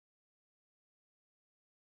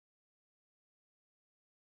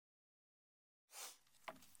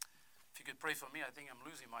could pray for me. I think I'm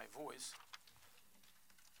losing my voice.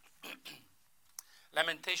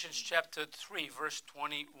 Lamentations chapter 3, verse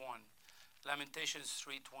 21. Lamentations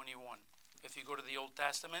 3:21. If you go to the Old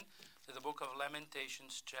Testament, to the book of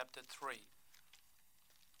Lamentations chapter 3.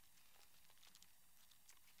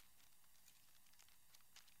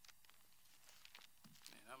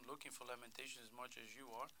 And I'm looking for Lamentations as much as you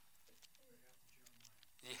are.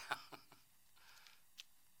 Yeah.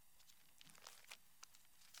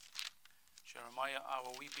 Jeremiah,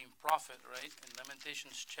 our weeping prophet, right? In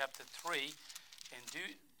Lamentations chapter 3. And do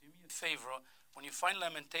me a favor, when you find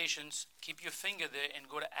Lamentations, keep your finger there and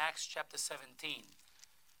go to Acts chapter 17.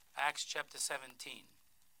 Acts chapter 17.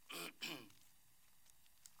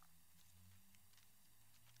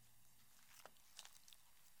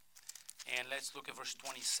 And let's look at verse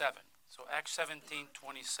 27. So Acts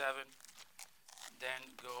 17:27.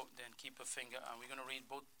 Then keep a finger. And we're going to read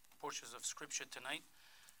both portions of Scripture tonight.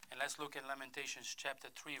 And let's look at Lamentations chapter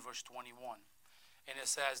 3, verse 21. And it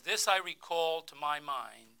says, "This I recall to my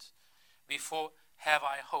mind, before have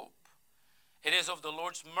I hope. It is of the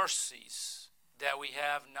Lord's mercies that we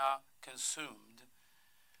have not consumed,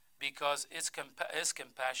 because his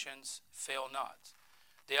compassions fail not.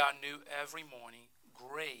 They are new every morning.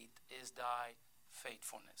 Great is thy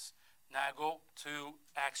faithfulness." Now I go to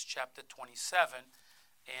Acts chapter 27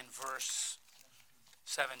 and verse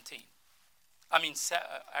 17.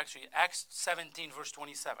 Actually, Acts 17, verse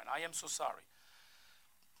 27. I am so sorry.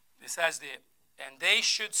 It says there, "And they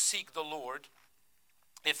should seek the Lord,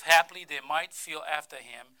 if haply they might feel after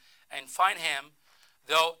him, and find him,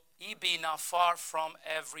 though he be not far from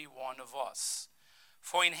every one of us.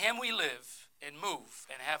 For in him we live, and move,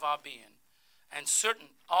 and have our being. And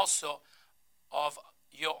certain also of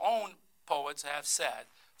your own poets have said,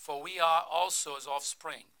 for we are also his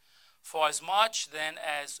offspring. For as much then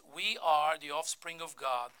as we are the offspring of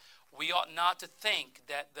God, we ought not to think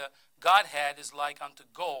that the Godhead is like unto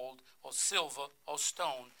gold, or silver, or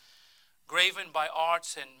stone, graven by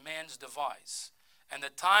arts and man's device. And the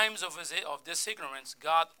times of this ignorance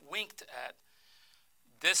God winked at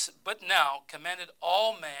this, but now commanded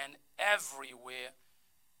all men everywhere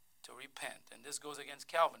to repent." And this goes against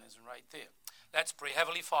Calvinism right there. Let's pray.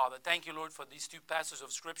 Heavenly Father, thank you, Lord, for these two passages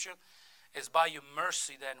of Scripture. It's by your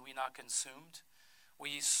mercy that we're not consumed.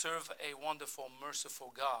 We serve a wonderful, merciful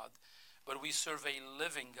God, but we serve a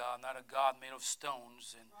living God, not a God made of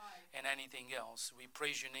stones and anything else. We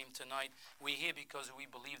praise your name tonight. We're here because we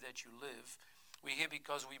believe that you live. We're here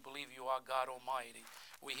because we believe you are God Almighty.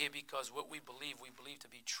 We're here because what we believe to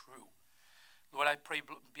be true. Lord, I pray,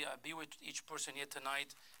 be with each person here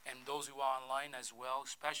tonight and those who are online as well,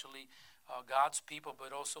 especially God's people,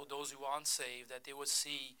 but also those who are unsaved, that they will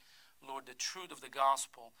see, Lord, the truth of the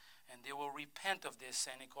gospel, and they will repent of their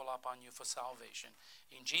sin and call upon you for salvation.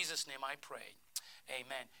 In Jesus' name I pray.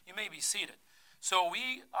 Amen. You may be seated. So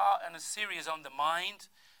we are in a series on the mind.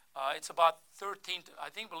 It's about 13,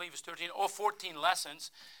 believe it's 13 or 14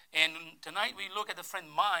 lessons. And tonight we look at different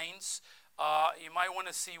minds. You might want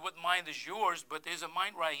to see what mind is yours, but there's a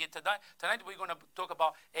mind right here. Tonight we're going to talk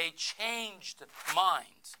about a changed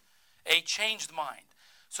mind. A changed mind.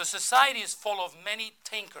 So society is full of many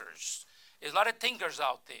thinkers. There's a lot of thinkers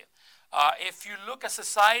out there. If you look at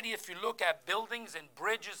society, if you look at buildings and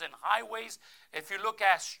bridges and highways, if you look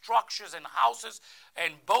at structures and houses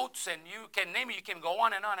and boats, and you can name it, you can go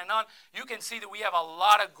on and on and on, you can see that we have a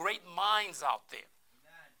lot of great minds out there.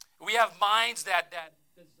 Amen. We have minds that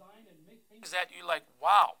design and make things that you like,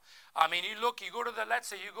 wow. I mean, you go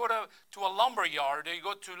to a lumber yard, or you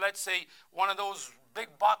go to, let's say, one of those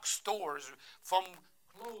big box stores, from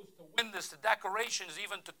clothes to windows to decorations,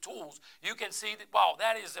 even to tools. You can see that, wow,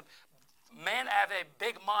 men have a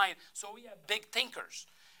big mind, so we have big thinkers.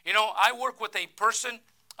 You know, I work with a person,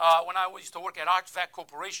 when I used to work at Archvac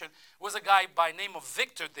Corporation, was a guy by name of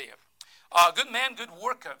Victor there. Good man, good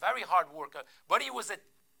worker, very hard worker, but he was a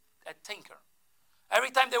thinker.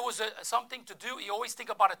 Every time there was something to do, he always think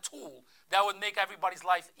about a tool that would make everybody's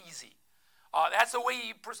life easy. That's the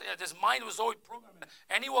way his mind was always programmed.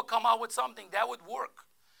 And he would come out with something that would work.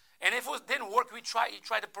 And if it didn't work, he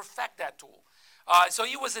tried to perfect that tool. So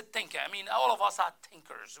he was a thinker. I mean, all of us are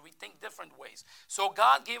thinkers. We think different ways. So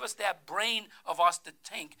God gave us that brain of us to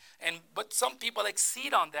think. But some people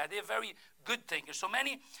exceed on that. They're very good thinkers. So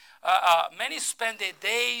many spend their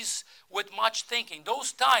days with much thinking.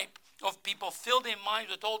 Those type of people fill their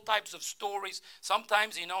minds with all types of stories.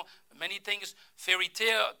 Sometimes, many things, fairy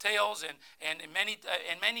tales, and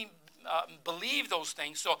many believe those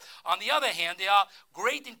things. So on the other hand, there are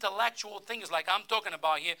great intellectual things like I'm talking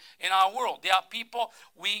about here in our world. There are people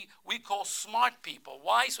we call smart people.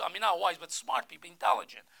 Wise, not wise, but smart people,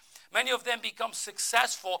 intelligent. Many of them become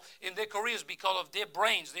successful in their careers because of their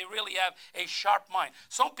brains. They really have a sharp mind.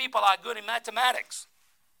 Some people are good in mathematics.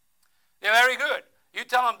 They're very good. You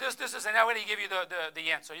tell them this, and they already give you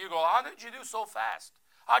the answer. You go, how did you do so fast?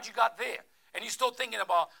 How'd you got there? And you're still thinking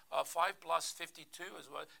about 5 plus 52 is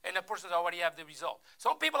what, and the person already have the result.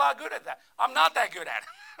 Some people are good at that. I'm not that good at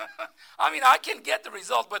it. I mean, I can get the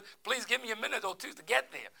result, but please give me a minute or two to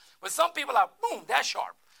get there. But some people are, boom, that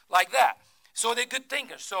sharp, like that. So they're good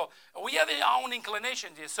thinkers. So we have our own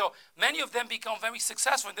inclinations here. So many of them become very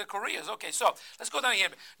successful in their careers. Okay, so let's go down here.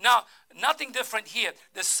 Now, nothing different here.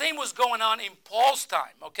 The same was going on in Paul's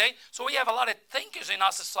time, okay? So we have a lot of thinkers in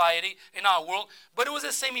our society, in our world, but it was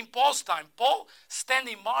the same in Paul's time. Paul,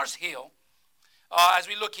 standing Mars Hill, as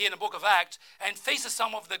we look here in the book of Acts, and faces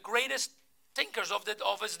some of the greatest thinkers of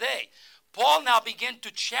his day. Paul now began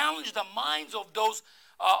to challenge the minds of those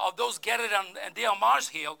gathered on Mars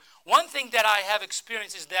Hill. One thing that I have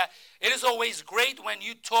experienced is that it is always great when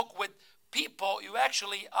you talk with people you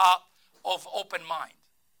actually are of open mind.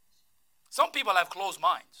 Some people have closed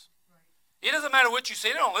minds. Right. It doesn't matter what you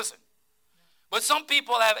say, they don't listen. Yeah. But some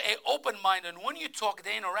people have an open mind, and when you talk,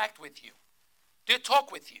 they interact with you. They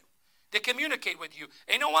talk with you. They communicate with you.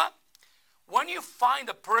 And you know what? When you find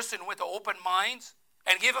a person with an open mind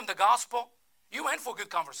and give them the gospel, you went for a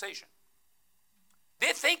good conversation.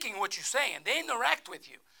 They're thinking what you're saying. They interact with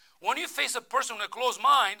you. When you face a person with a closed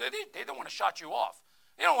mind, they don't want to shut you off.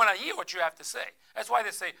 They don't want to hear what you have to say. That's why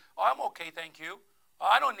they say, oh, I'm okay, thank you.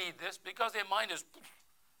 I don't need this, because their mind is,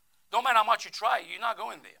 no matter how much you try, you're not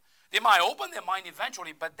going there. They might open their mind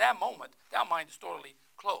eventually, but that moment, that mind is totally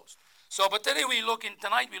closed. So, but tonight we're looking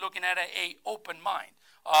at a open mind,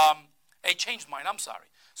 a changed mind, I'm sorry.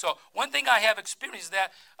 So one thing I have experienced is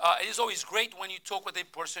that it is always great when you talk with a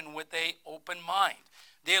person with an open mind.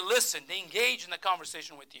 They listen, they engage in the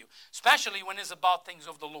conversation with you, especially when it's about things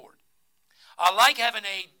of the Lord. I like having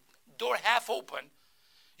a door half open.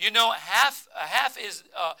 You know, half is,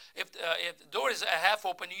 if the door is half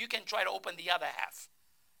open, you can try to open the other half.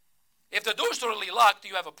 If the door is totally locked,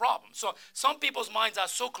 you have a problem. So some people's minds are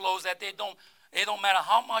so closed that it don't matter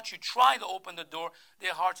how much you try to open the door,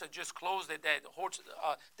 their hearts are just closed,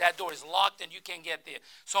 that door is locked and you can't get there.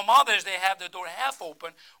 Some others, they have the door half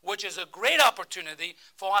open, which is a great opportunity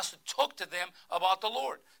for us to talk to them about the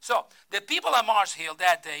Lord. So the people at Mars Hill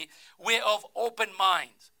that day were of open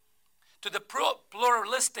minds to the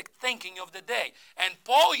pluralistic thinking of the day. And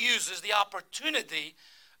Paul uses the opportunity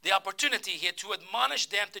here to admonish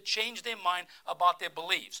them to change their mind about their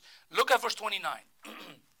beliefs. Look at verse 29.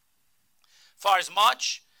 For as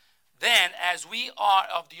much then as we are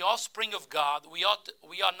of the offspring of God, we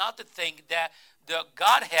are not to think that the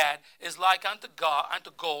Godhead is like unto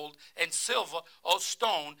gold and silver or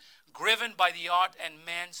stone, driven by the art and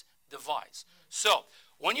man's device. So,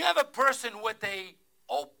 when you have a person with a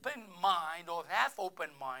open mind or half open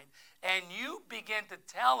mind, and you begin to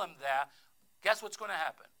tell them that, guess what's going to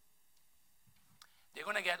happen? They're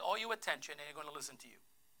going to get all your attention and they're going to listen to you.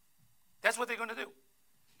 That's what they're going to do.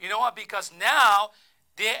 You know what? Because now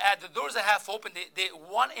the doors are half open. They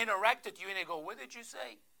want to interact with you and they go, what did you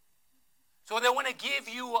say? So they want to give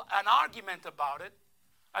you an argument about it.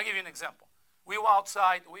 I'll give you an example. We were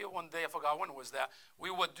outside. One day, I forgot when it was that. We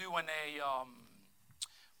were doing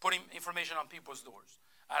putting information on people's doors.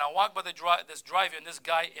 And I walked by this driver and this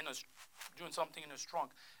guy doing something in his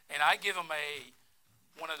trunk. And I give him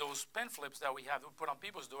one of those pen flips that we have to put on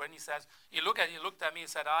people's door. And he looked at me and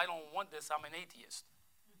said, I don't want this. I'm an atheist.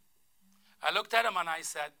 I looked at him and I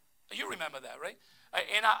said, you remember that, right?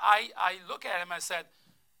 And I look at him and I said,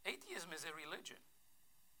 atheism is a religion.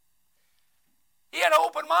 He had an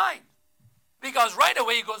open mind. Because right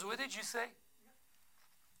away he goes, what did you say?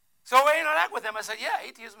 So I interact with him. I said, yeah,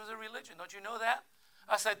 atheism is a religion. Don't you know that?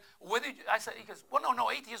 I said, he goes, well, no,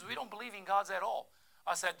 atheism, we don't believe in gods at all.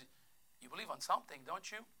 I said, you believe on something,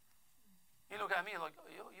 don't you? He looked at me like,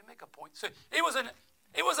 oh, you make a point. So it was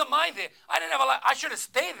a mind there. I should have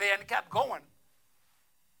stayed there and kept going.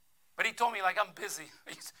 But he told me, like, I'm busy.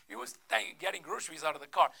 He was getting groceries out of the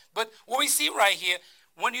car. But what we see right here,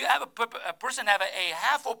 when you have a person have a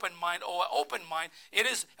half-open mind or an open mind, it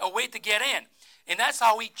is a way to get in. And that's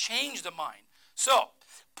how we change the mind. So,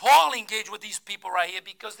 Paul engaged with these people right here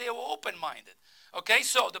because they were open-minded. Okay,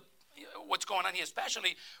 so what's going on here,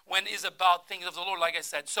 especially when it's about things of the Lord, like I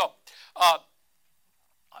said. So, I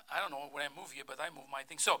don't know when I move here, but I move my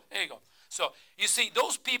thing. So, there you go. So, you see,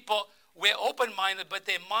 those people were open-minded, but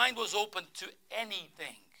their mind was open to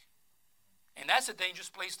anything. And that's a dangerous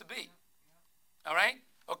place to be. All right?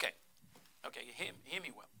 Okay, hear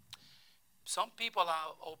me well. Some people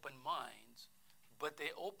are open minds, but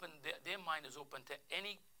their mind is open to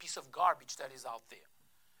any piece of garbage that is out there.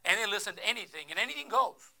 And they listen to anything, and anything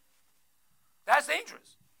goes. That's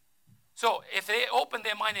dangerous. So if they open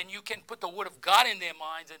their mind and you can put the word of God in their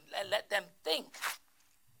minds and let them think,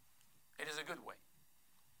 it is a good way.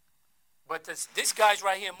 But this guys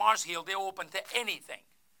right here, Mars Hill, they're open to anything.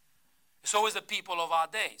 So is the people of our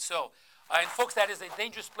day. So, and folks, that is a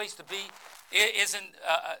dangerous place to be.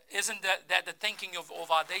 Isn't that the thinking of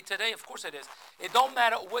our day today? Of course it is. It don't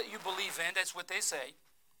matter what you believe in. That's what they say.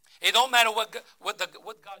 It don't matter what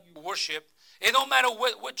God you worship. It don't matter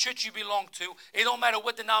what church you belong to. It don't matter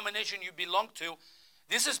what denomination you belong to.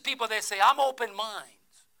 This is people that say, I'm open-minded.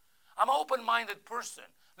 I'm an open-minded person.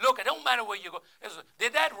 Look, it don't matter where you go.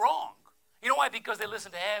 They're that wrong. You know why? Because they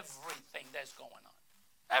listen to everything that's going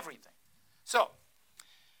on. Everything. So,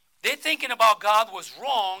 their thinking about God was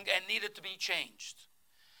wrong and needed to be changed.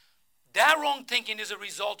 That wrong thinking is a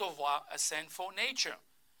result of a sinful nature.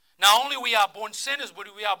 Not only we are born sinners, but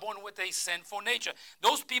we are born with a sinful nature.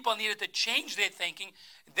 Those people needed to change their thinking.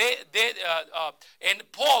 And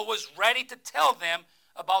Paul was ready to tell them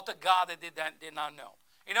about the God that they did not know.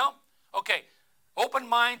 You know? Okay. Open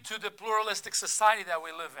mind to the pluralistic society that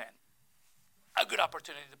we live in. A good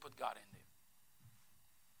opportunity to put God in there.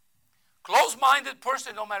 Closed-minded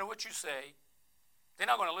person, no matter what you say, they're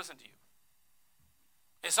not going to listen to you.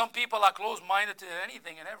 And some people are closed-minded to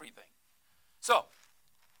anything and everything. So,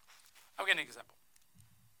 I'll give you an example.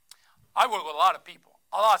 I work with a lot of people.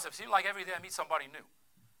 A lot of stuff. It seems like every day I meet somebody new.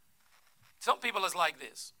 Some people is like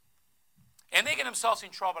this. And they get themselves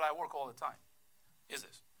in trouble at work all the time. Is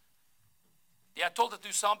this. They are told to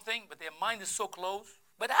do something, but their mind is so closed.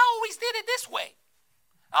 But I always did it this way.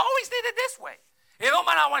 I always did it this way. It don't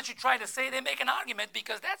matter what you try to say, they make an argument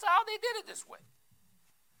because that's how they did it this way.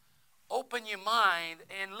 Open your mind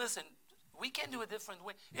and listen. We can do a different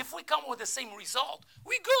way. If we come with the same result,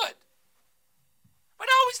 we good. But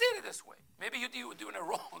I always did it this way. Maybe you were doing it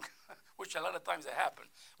wrong, which a lot of times it happens.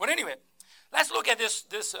 But anyway, let's look at this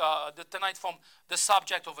tonight from the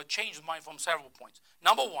subject of a changed mind from several points.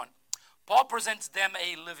 Number one, Paul presents them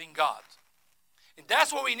a living God. And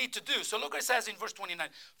that's what we need to do. So look what it says in verse 29.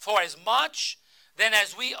 For as much then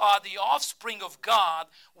as we are the offspring of God,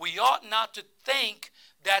 we ought not to think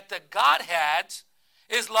that the Godhead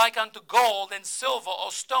is like unto gold and silver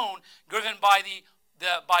or stone driven by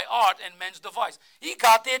by art and men's device. He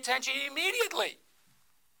got their attention immediately.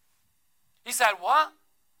 He said, what?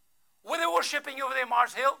 Were they worshiping over there,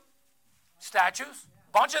 Mars Hill? Statues.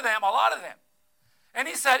 Bunch of them, a lot of them. And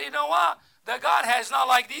he said, you know what? The Godhead is not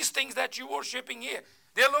like these things that you're worshiping here.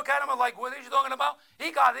 They look at him and like, what are you talking about?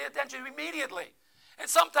 He got their attention immediately. And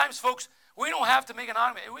sometimes, folks, we don't have to make an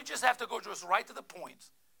argument. We just have to go just right to the point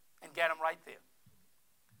and get them right there.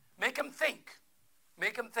 Make them think.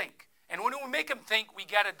 Make them think. And when we make them think, we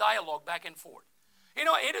get a dialogue back and forth. You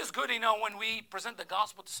know, it is good, when we present the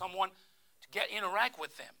gospel to someone to interact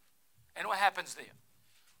with them. And what happens there?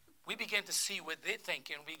 We begin to see what they think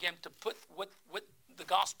and we begin to put what the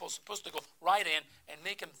gospel is supposed to go right in and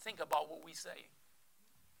make them think about what we say.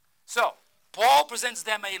 So, Paul presents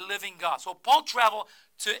them a living God. So Paul traveled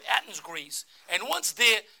to Athens, Greece, and once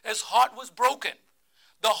there, his heart was broken.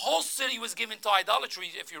 The whole city was given to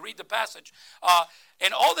idolatry, if you read the passage.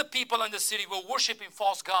 And all the people in the city were worshiping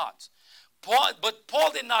false gods. But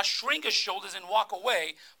Paul did not shrink his shoulders and walk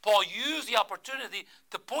away. Paul used the opportunity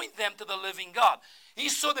to point them to the living God. He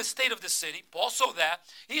saw the state of the city. Paul saw that.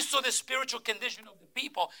 He saw the spiritual condition of the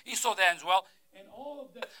people. He saw that as well. And all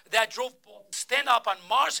of that drove Paul to stand up on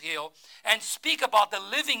Mars Hill and speak about the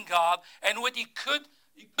living God and what he could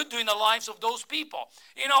do in the lives of those people.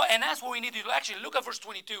 And that's what we need to do. Actually, look at verse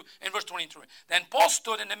 22 and verse 23. Then Paul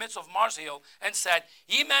stood in the midst of Mars Hill and said,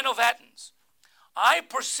 Ye men of Athens, I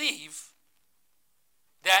perceive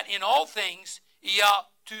that in all things ye are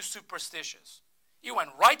too superstitious. He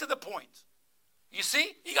went right to the point. You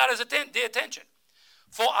see, he got their attention.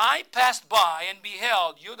 For I passed by and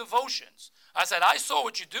beheld your devotions. I said, I saw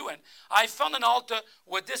what you're doing. I found an altar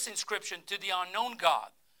with this inscription, to the unknown God,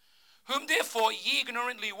 whom therefore ye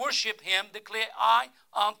ignorantly worship, him declare I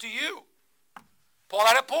unto you. Paul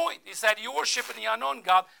had a point. He said, you worship the unknown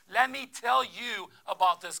God. Let me tell you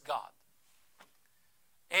about this God.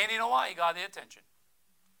 And you know what? He got their attention.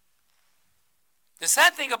 The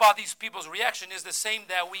sad thing about these people's reaction is the same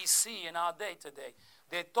that we see in our day today.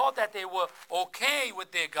 They thought that they were okay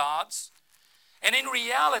with their gods, and in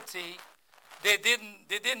reality, they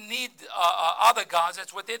didn't need other gods.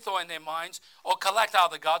 That's what they thought in their minds, or collect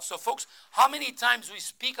other gods. So, folks, how many times we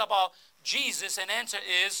speak about Jesus, and answer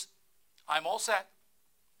is, I'm all set.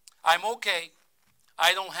 I'm okay.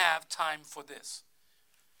 I don't have time for this.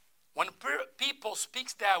 When people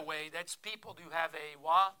speaks that way, that's people who have a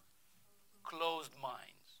what? Closed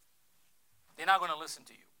minds. They're not going to listen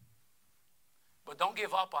to you. But don't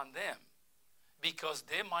give up on them, because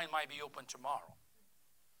their mind might be open tomorrow.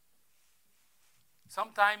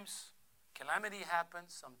 Sometimes calamity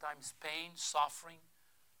happens, sometimes pain, suffering,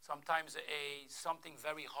 sometimes something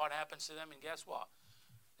very hard happens to them, and guess what?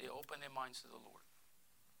 They open their minds to the Lord.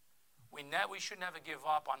 We should never give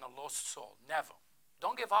up on a lost soul. Never.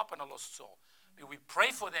 Don't give up on a lost soul. We pray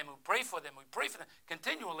for them, we pray for them, we pray for them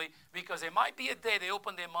continually, because there might be a day they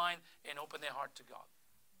open their mind and open their heart to God.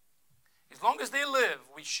 As long as they live,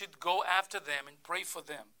 we should go after them and pray for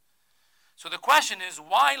them. So the question is,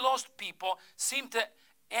 why lost people seem to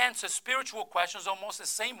answer spiritual questions almost the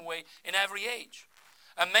same way in every age?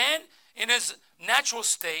 A man in his natural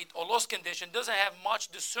state or lost condition doesn't have much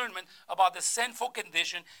discernment about the sinful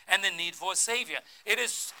condition and the need for a Savior. It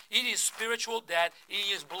is spiritual that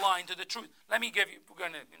he is blind to the truth. We're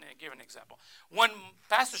going to give an example. When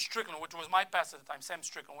Pastor Strickland, which was my pastor at the time, Sam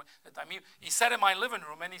Strickland, at the time, he sat in my living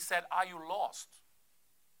room and he said, "Are you lost?"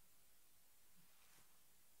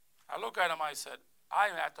 I looked at him, I said, I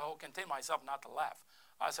had to contain myself not to laugh.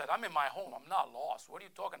 I said, "I'm in my home, I'm not lost. What are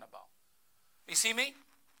you talking about?" You see me?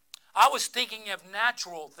 I was thinking of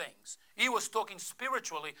natural things. He was talking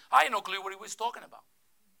spiritually. I had no clue what he was talking about.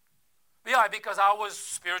 Yeah, because I was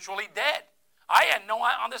spiritually dead. I had no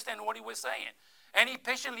understanding what he was saying. And he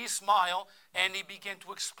patiently smiled, and he began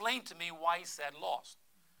to explain to me why he said lost.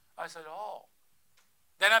 I said, "Oh."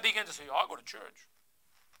 Then I began to say, "I go to church.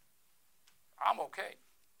 I'm okay."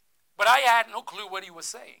 But I had no clue what he was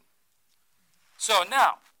saying. So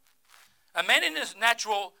now, a man in his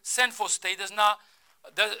natural sinful state does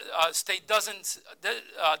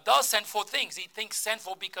sinful things. He thinks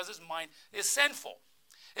sinful because his mind is sinful.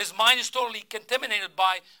 His mind is totally contaminated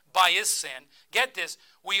by his sin. Get this,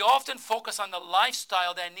 we often focus on the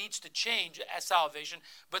lifestyle that needs to change as salvation,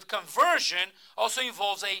 but conversion also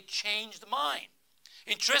involves a changed mind.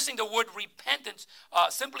 Interesting, the word repentance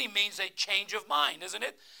simply means a change of mind, isn't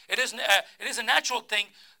it? It is a natural thing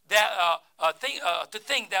that to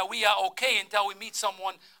think that we are okay until we meet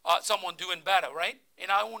someone doing better, right? In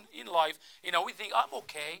life, we think I'm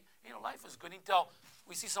okay. Life is good until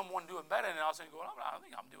we see someone doing better, and all of a sudden go, "I don't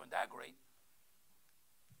think I'm doing that great."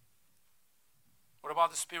 What about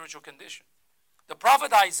the spiritual condition? The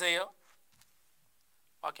prophet Isaiah.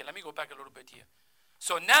 Okay, let me go back a little bit here.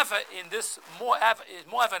 So never in this more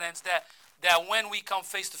evidence that when we come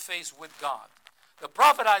face to face with God. The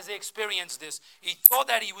prophet Isaiah experienced this. He thought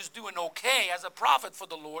that he was doing okay as a prophet for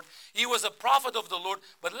the Lord. He was a prophet of the Lord.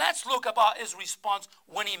 But let's look about his response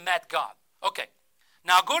when he met God. Okay.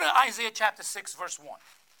 Now go to Isaiah chapter 6, verse 1.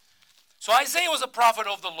 So Isaiah was a prophet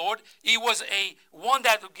of the Lord. He was one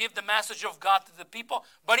that would give the message of God to the people.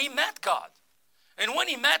 But he met God. And when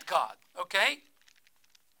he met God, okay,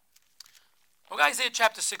 look at Isaiah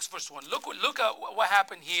chapter 6, verse 1. Look at what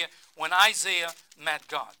happened here when Isaiah met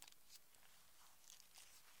God.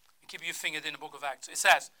 Keep your finger in the book of Acts. It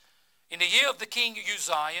says, in the year of the king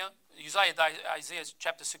Uzziah died, Isaiah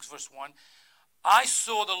chapter 6, verse 1, "I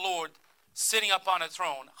saw the Lord sitting upon a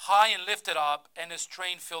throne, high and lifted up, and his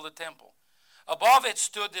train filled the temple. Above it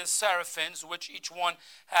stood the seraphims, which each one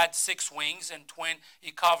had 6 wings, and twain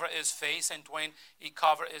he covered his face, and twain he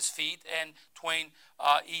covered his feet, and twain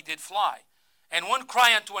he did fly. And one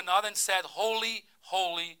cried unto another and said, Holy,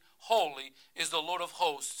 holy, holy is the Lord of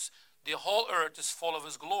hosts. The whole earth is full of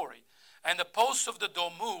his glory. And the posts of the door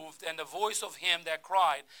moved, and the voice of him that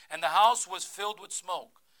cried, and the house was filled with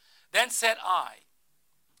smoke. Then said I,"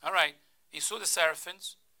 all right, he saw the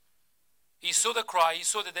seraphims, he saw the cry, he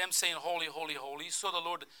saw them saying, "Holy, holy, holy." He saw the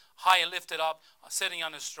Lord high and lifted up, sitting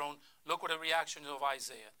on his throne. Look what the reaction of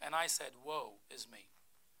Isaiah. "And I said, Woe is me,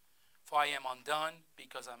 for I am undone,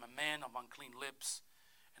 because I'm a man of unclean lips,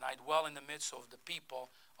 and I dwell in the midst of the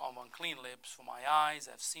people of unclean lips, for my eyes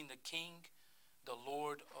have seen the King, the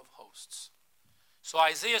Lord of hosts." So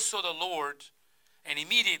Isaiah saw the Lord, and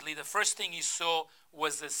immediately the first thing he saw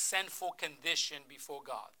was the sinful condition before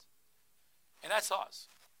God. And that's us.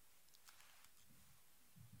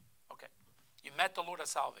 Okay. You met the Lord of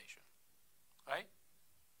salvation, right?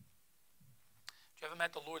 Have you ever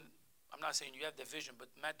met the Lord? I'm not saying you have the vision,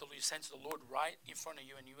 but met the Lord, you sense the Lord right in front of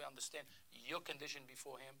you, and you understand your condition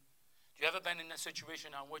before him. You ever been in a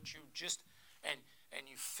situation on which you just, and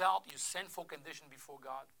you felt your sinful condition before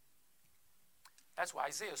God? That's why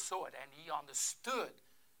Isaiah saw it, and he understood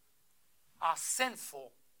how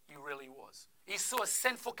sinful he really was. He saw a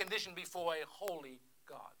sinful condition before a holy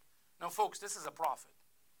God. Now, folks, this is a prophet.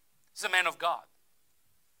 This is a man of God.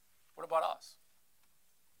 What about us?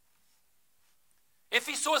 If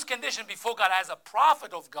he saw saw his condition before God as a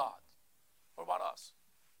prophet of God. What about us?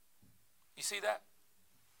 You see that?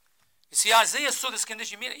 You see, Isaiah saw this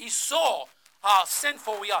condition. He saw how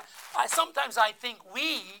sinful we are. Sometimes I think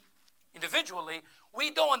we, individually,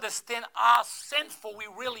 we don't understand how sinful we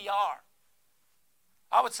really are.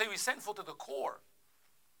 I would say we're sinful to the core.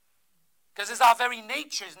 Because it's our very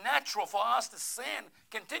nature. It's natural for us to sin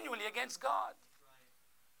continually against God.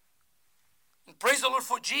 And praise the Lord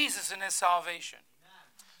for Jesus and his salvation.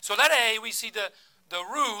 So letter A, we see the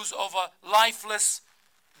ruse of lifeless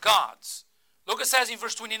gods. Look, it says in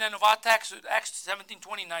verse 29 of our text, Acts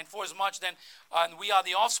 17:29, for as much then we are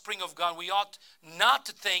the offspring of God, we ought not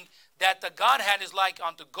to think that the Godhead is like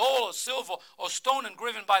unto gold or silver or stone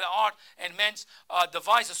engraven by the art and men's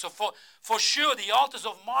devices. So for sure the altars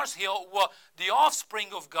of Mars Hill were the offspring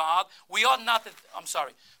of God. We ought not to,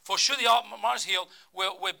 for sure the Mars Hill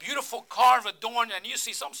were beautiful, carved, adorned, and you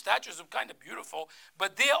see some statues are kind of beautiful,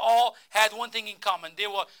 but they all had one thing in common. They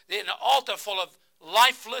were an altar full of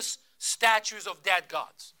lifeless statues of dead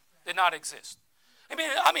gods. Did not exist. I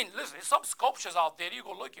mean, listen, there's some sculptures out there. You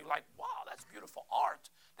go look, you're like, wow, that's beautiful art.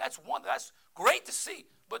 That's great to see.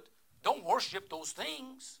 But don't worship those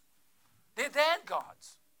things. They're dead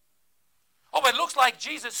gods. Oh, but it looks like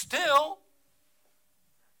Jesus still.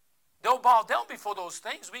 They'll bow down before those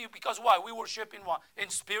things. Because why? We worship in what? In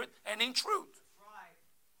spirit and in truth.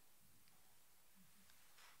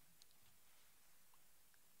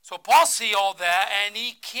 So Paul see all that, and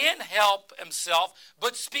he can't help himself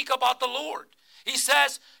but speak about the Lord. He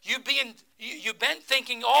says, you've been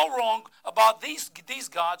thinking all wrong about these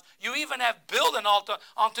gods. You even have built an altar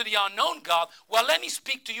unto the unknown God. Well, let me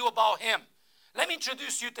speak to you about him. Let me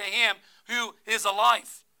introduce you to him who is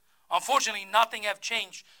alive. Unfortunately, nothing have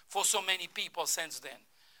changed for so many people since then.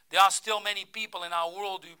 There are still many people in our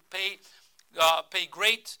world who pay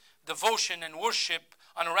great devotion and worship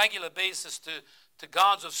on a regular basis to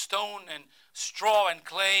gods of stone and straw and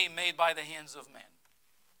clay made by the hands of men.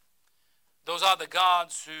 Those are the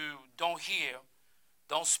gods who don't hear,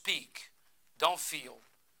 don't speak, don't feel.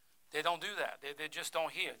 They don't do that. They just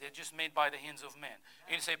don't hear. They're just made by the hands of men.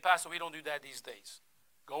 And you say, Pastor, we don't do that these days.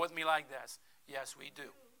 Go with me like this. Yes, we do.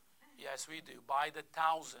 Yes, we do. By the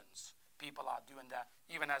thousands, people are doing that,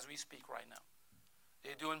 even as we speak right now.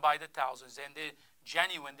 They're doing by the thousands, and they're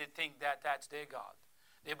genuine. They think that that's their God.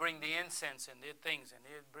 They bring the incense and their things, and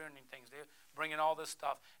they're burning things. They're bringing all this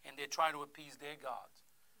stuff, and they're trying to appease their gods.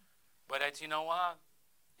 But you know what?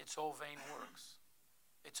 It's all vain works.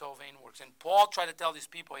 It's all vain works. And Paul tried to tell these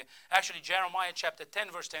people here. Actually, Jeremiah chapter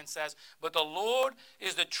 10, verse 10 says, but the Lord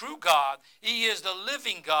is the true God. He is the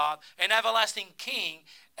living God, an everlasting King.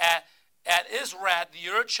 At his wrath the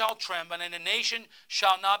earth shall tremble, and the nation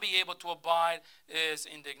shall not be able to abide his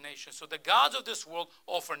indignation. So the gods of this world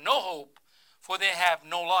offer no hope, for they have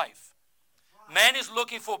no life. Man is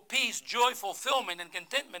looking for peace, joy, fulfillment, and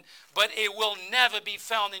contentment, but it will never be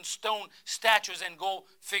found in stone statues and gold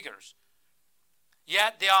figures.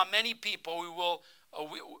 Yet there are many people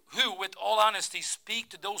who, with all honesty, speak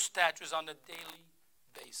to those statues on a daily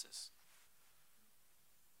basis.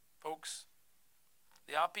 Folks,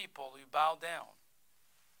 there are people who bow down,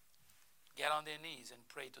 get on their knees, and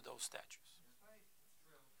pray to those statues.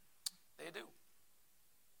 They do.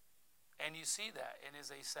 And you see that, and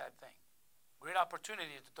it's a sad thing. Great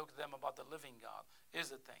opportunity to talk to them about the living God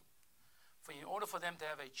is the thing. In order for them to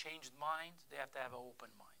have a changed mind, they have to have an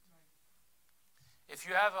open mind. If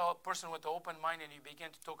you have a person with an open mind and you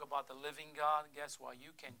begin to talk about the living God, guess what?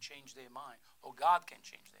 You can change their mind, or God can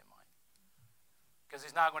change their mind. Because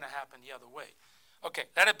it's not going to happen the other way. Okay,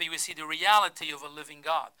 let it be. We see the reality of a living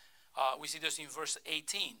God. We see this in verse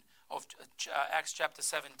 18 of Acts chapter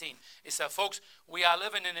 17. It says, folks, we are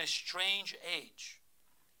living in a strange age.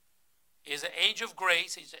 It's an age of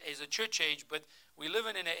grace. It's a church age, but we're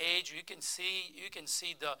living in an age you can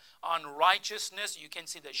see the unrighteousness. You can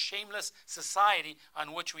see the shameless society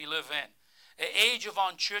on which we live in. An age of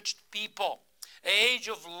unchurched people. An age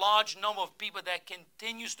of large number of people that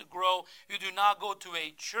continues to grow who do not go to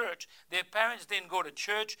a church. Their parents didn't go to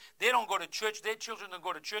church. They don't go to church. Their children don't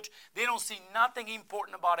go to church. They don't see nothing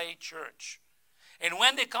important about a church. And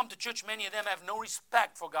when they come to church, many of them have no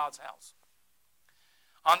respect for God's house.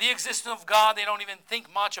 On the existence of God, they don't even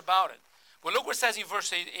think much about it. But look what it says in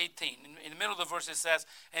verse 18. In the middle of the verse it says,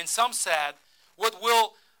 and some said, what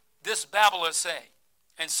will this babbler say?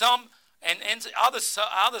 And some, and others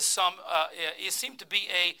some, it seemed to be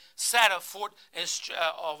a satyr forth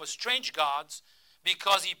of strange gods,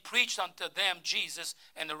 because he preached unto them Jesus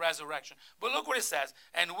and the resurrection. But look what it says.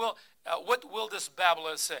 And what will this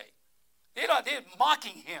babbler say? They're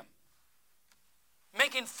mocking him,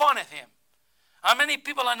 making fun of him. How many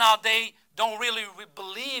people are now, they don't really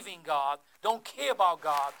believe in God, don't care about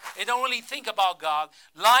God, they don't really think about God.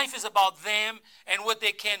 Life is about them and what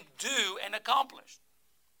they can do and accomplish.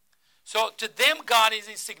 So to them, God is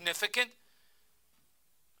insignificant,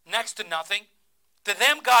 next to nothing. To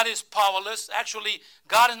them, God is powerless. Actually,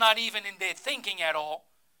 God is not even in their thinking at all.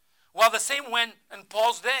 Well, the same went in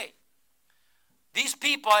Paul's day. These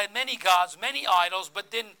people had many gods, many idols,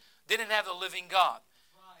 but didn't have the living God.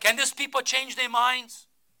 Can these people change their minds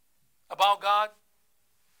about God?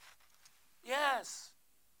 Yes.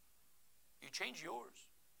 You change yours.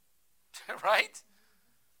 Right?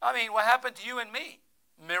 I mean, what happened to you and me?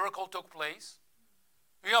 Miracle took place.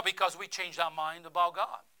 Because we changed our mind about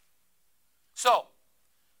God. So,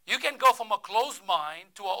 you can go from a closed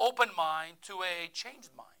mind to an open mind to a changed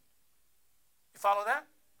mind. You follow that?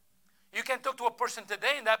 You can talk to a person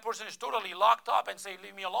today and that person is totally locked up and say,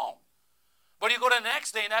 leave me alone. But you go the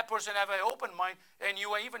next day and that person have an open mind and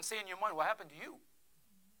you even say in your mind, what happened to you?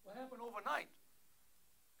 What happened overnight?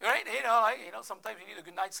 Right? Sometimes you need a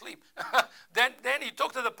good night's sleep. then you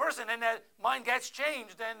talk to the person and that mind gets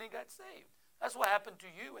changed and they got saved. That's what happened to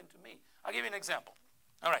you and to me. I'll give you an example.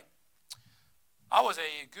 All right. I was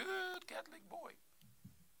a good Catholic boy.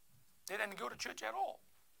 Didn't go to church at all.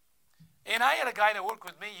 And I had a guy that worked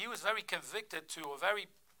with me. He was very convicted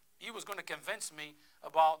he was going to convince me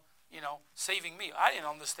about, saving me. I didn't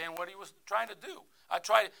understand what he was trying to do. I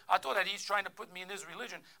thought that he's trying to put me in his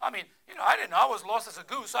religion. I mean, I didn't know. I was lost as a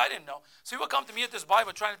goose. I didn't know. So he would come to me at this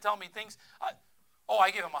Bible trying to tell me things.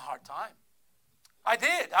 I gave him a hard time. I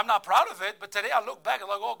did. I'm not proud of it, but today I look back and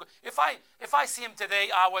like, if I see him today,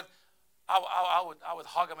 I would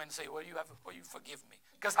hug him and say, will you forgive me?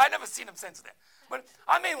 Because I never seen him since then. But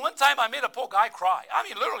one time I made a poor guy cry.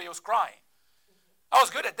 Literally, he was crying. I was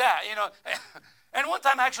good at that, And one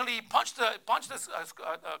time, actually, he punched the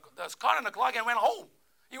car in the clock and went home.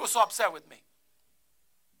 He was so upset with me.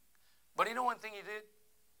 But you know one thing he did?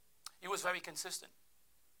 He was very consistent.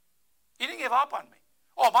 He didn't give up on me.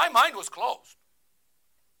 My mind was closed.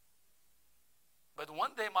 But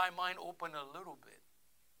one day, my mind opened a little bit.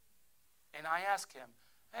 And I asked him,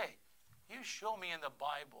 hey, you show me in the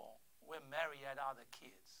Bible where Mary had other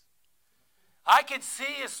kids. I could see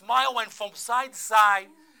his smile went from side to side.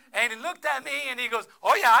 And he looked at me and he goes,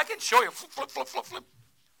 oh yeah, I can show you. Flip, flip, flip, flip.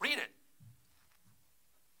 Read it.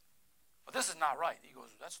 But this is not right. He goes,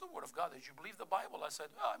 that's the word of God. Did you believe the Bible? I said,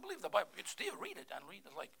 I believe the Bible. It's there. Read it. And read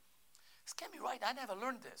it. Like, this can't be right. I never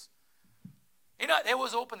learned this. It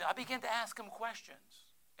was open. I began to ask him questions.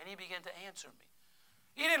 And he began to answer me.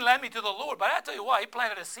 He didn't lead me to the Lord. But I tell you what, he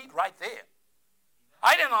planted a seed right there.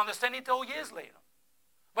 I didn't understand it until years later.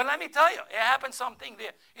 But let me tell you, it happened something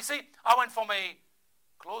there. You see, I went from a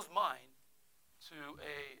closed mind to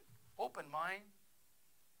a open mind,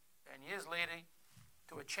 and years later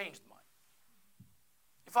to a changed mind.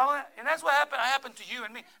 You follow that? And that's what happened to you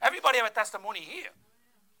and me. Everybody have a testimony here.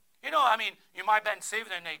 You might have been saved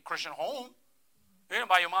in a Christian home,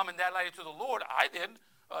 by your mom and dad led you to the Lord. I did.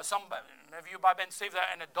 Some of you might have been saved as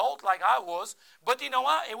an adult like I was. But you know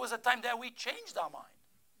what? It was a time that we changed our mind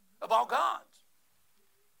about God.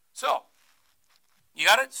 So, you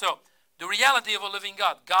got it? So, the reality of a living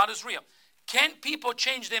God. God is real. Can people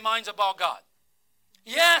change their minds about God?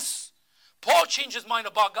 Yes. Paul changed his mind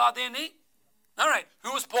about God, didn't he? All right.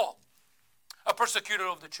 Who was Paul? A persecutor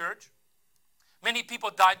of the church. Many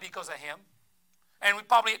people died because of him. And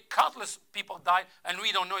countless people died, and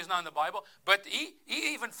we don't know, it's not in the Bible. But he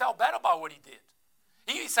even felt bad about what he did.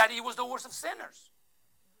 He said he was the worst of sinners.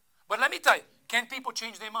 But let me tell you, can people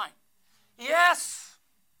change their mind? Yes.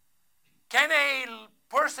 Can a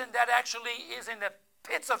person that actually is in the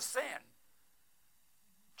pits of sin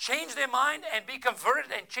change their mind and be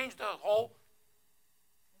converted and change the whole?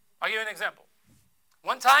 I'll give you an example.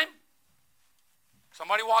 One time,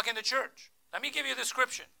 somebody walked into church. Let me give you a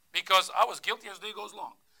description, because I was guilty as the day goes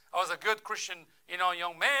long. I was a good Christian,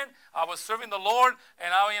 young man. I was serving the Lord,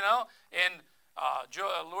 and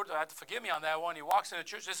Lord, I have to forgive me on that one. He walks into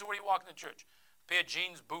church. This is where he walked into church. A pair of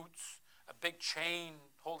jeans, boots, a big chain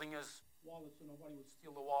holding his wallet so nobody would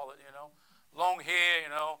steal the wallet, Long hair,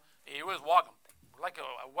 He was walking like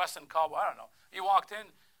a Western cowboy. I don't know. He walked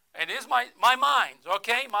in, and here's my mind,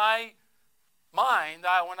 okay? My mind,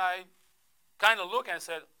 when I kind of look and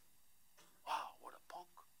said, wow, what a punk.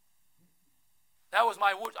 That was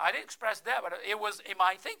my words. I didn't express that, but it was in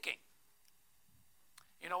my thinking.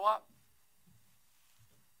 You know what?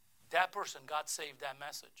 That person got saved that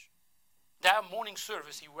message. That morning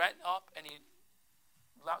service, he went up and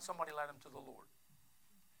somebody led him to the Lord.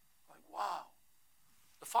 Like, wow.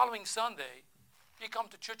 The following Sunday, he come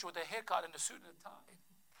to church with a haircut and a suit and a tie.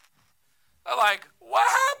 I'm like,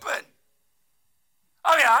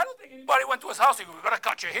 house, you got to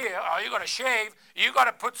cut your hair, or you got to shave, you got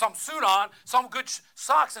to put some suit on, some good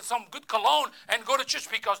socks, and some good cologne, and go to church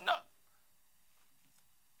because no.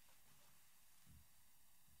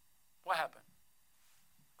 What happened?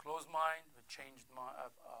 Closed mind, changed mind,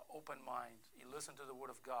 open mind. He listened to the Word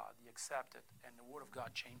of God. He accepted, and the Word of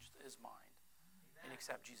God changed his mind. And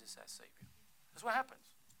accept Jesus as Savior. That's what happens.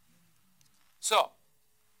 So,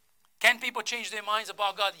 can people change their minds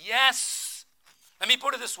about God? Yes. Let me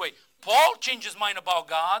put it this way. Paul changed his mind about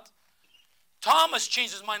God. Thomas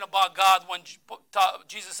changed his mind about God when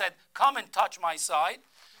Jesus said, come and touch my side.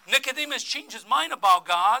 Nicodemus changed his mind about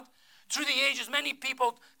God. Through the ages, many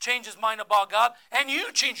people change his mind about God, and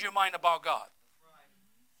you change your mind about God.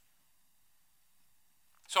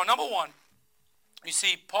 So number one, you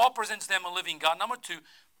see, Paul presents them a living God. Number two,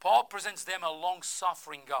 Paul presents them a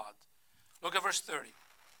long-suffering God. Look at verse 30.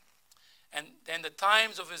 And in the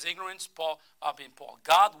times of his ignorance,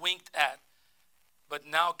 God winked at, but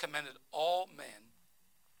now commanded all men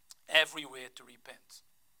everywhere to repent.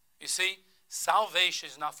 You see, salvation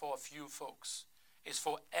is not for a few folks. It's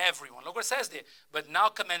for everyone. Look what it says there. But now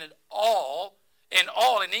commanded all, and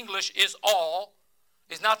all in English is all.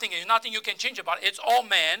 There's nothing you can change about it. It's all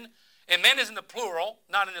men. And men is in the plural,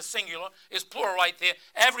 not in the singular. It's plural right there.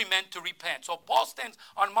 Every man to repent. So Paul stands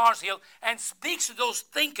on Mars Hill and speaks to those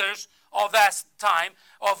thinkers of that time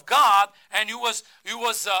of God, and he was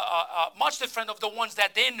much different of the ones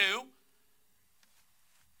that they knew.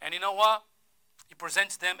 And you know what? He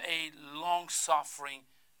presents them a long-suffering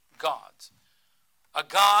God. A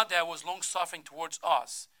God that was long-suffering towards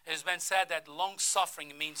us. It has been said that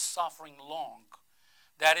long-suffering means suffering long.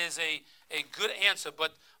 That is a good answer,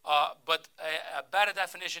 but a better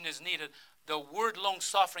definition is needed. The word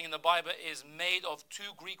long-suffering in the Bible is made of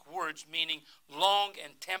two Greek words meaning long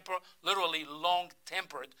and temper, literally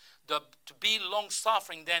long-tempered. To be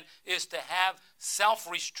long-suffering then is to have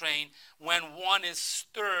self-restraint when one is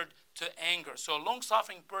stirred to anger. So a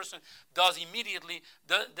long-suffering person does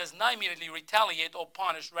not immediately retaliate or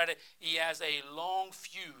punish. Rather, he has a long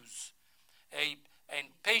fuse and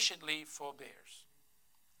patiently forbears.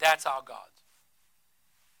 That's our God.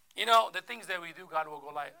 You know, the things that we do, God will go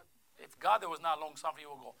like, if God was not long-suffering, he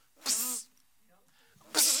will go, bzz,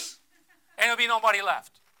 bzz, and there'll be nobody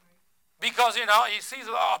left. Because, you know, he sees,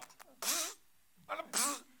 bzz,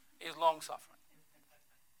 bzz, he's long-suffering.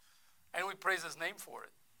 And we praise his name for it.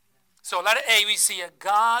 So letter A, we see a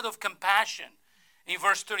God of compassion. In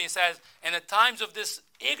verse 30, it says, in the times of this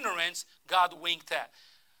ignorance, God winked at.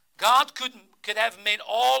 God could have made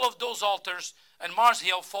all of those altars and Mars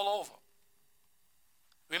Hill fall over.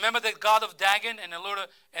 Remember the God of Dagon and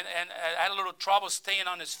had a little trouble staying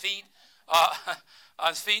on his feet,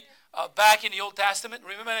 back in the Old Testament.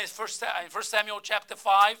 Remember in 1 Samuel chapter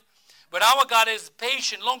 5? But our God is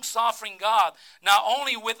patient, long-suffering God, not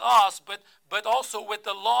only with us, but also with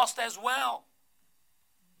the lost as well.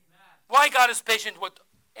 Amen. Why God is patient with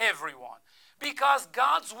everyone? Because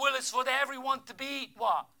God's will is for everyone to be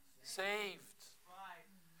what? Saved.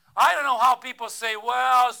 I don't know how people say,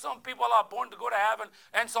 well, some people are born to go to heaven,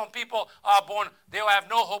 and some people are born, they'll have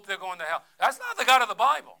no hope, they're going to hell. That's not the God of the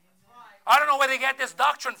Bible. I don't know where they get this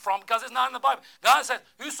doctrine from, because it's not in the Bible. God says,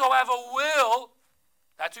 whosoever will,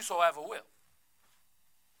 that's whosoever will.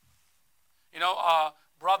 You know,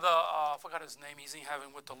 brother, I forgot his name, he's in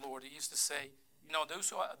heaven with the Lord. He used to say, you know, the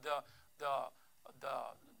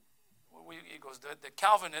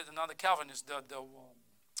Calvinist, another Calvinist,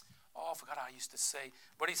 I forgot how he used to say,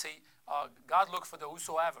 but he say, God looks for the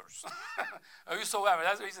whosoevers. Whosoever,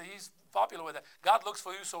 that's what he's popular with that. God looks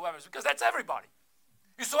for whosoevers, because that's everybody.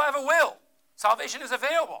 Whosoever will. Salvation is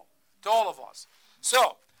available to all of us.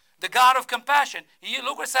 So, the God of compassion.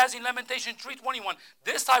 Look what it says in Lamentation 3:21.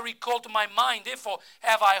 This I recall to my mind, therefore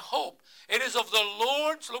have I hope. It is of the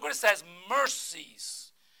Lord's, look what it says,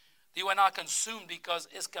 mercies. They were not consumed because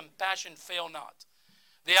his compassion fail not.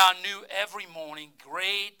 They are new every morning.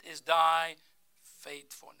 Great is thy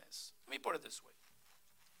faithfulness. Let me put it this way.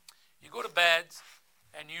 You go to bed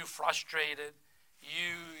and you're frustrated.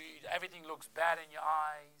 Everything looks bad in your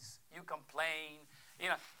eyes. You complain. You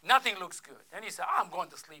know, nothing looks good. And you say, I'm going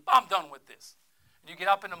to sleep. I'm done with this. And you get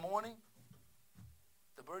up in the morning.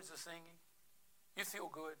 The birds are singing. You feel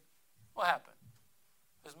good. What happened?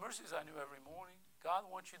 His mercies are new every morning. God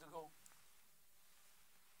wants you to go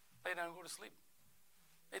lay down and go to sleep.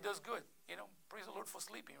 It does good. You know, praise the Lord for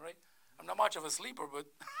sleeping, right? I'm not much of a sleeper, but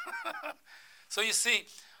so you see,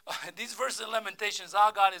 these verses in Lamentations,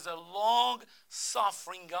 our God is a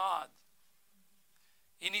long-suffering God.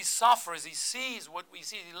 And he suffers. He sees what we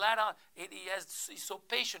see. He's so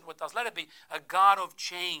patient with us. Let it be a God of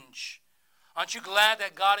change, Aren't you glad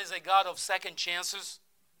that God is a God of second chances?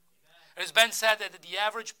 It's been said that the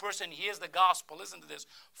average person hears the gospel, listen to this,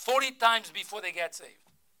 40 times before they get saved.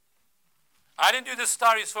 I didn't do this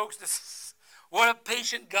stories, folks. This is, what a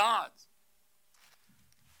patient God.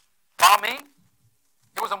 About me,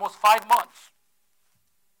 it was almost 5 months.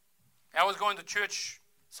 I was going to church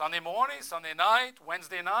Sunday morning, Sunday night,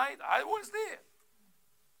 Wednesday night. I was there.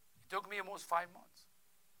 It took me almost 5 months.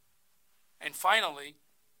 And finally,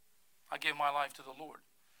 I gave my life to the Lord.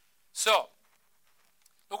 So,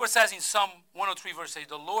 look what it says in Psalm 103 verse 8.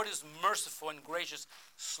 The Lord is merciful and gracious,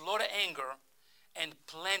 slow to anger, and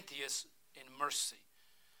plenteous in mercy.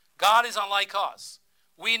 God is unlike us.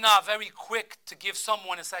 We're not very quick to give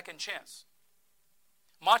someone a second chance.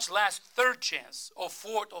 Much less third chance, or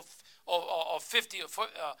fourth, or 50,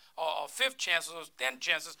 or fifth chances, or 10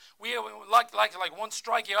 chances. We like one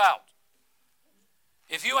strike, you're out.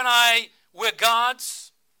 If you and I were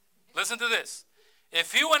gods, listen to this.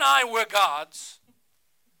 If you and I were gods,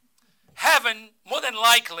 heaven, more than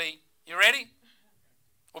likely, you ready,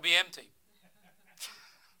 will be empty.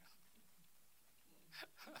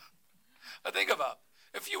 Think about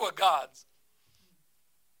it. If you were gods,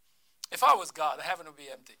 if I was God, heaven would be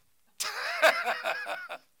empty.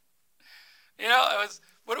 You know,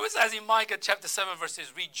 what it says in Micah chapter 7 verse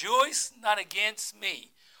 6, rejoice not against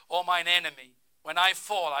me, O mine enemy. When I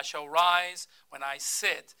fall, I shall rise. When I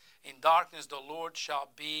sit in darkness, the Lord shall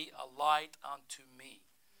be a light unto me.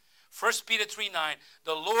 1 Peter 3:9,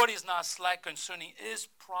 the Lord is not slack concerning his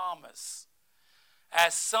promise,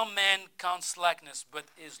 as some men count slackness, but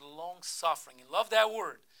is long-suffering. And love that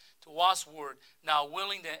word, to us word, not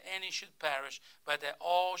willing that any should perish, but that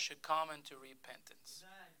all should come into repentance.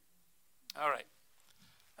 All right.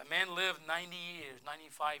 A man lived 90 years,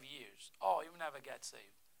 95 years. Oh, you never got saved.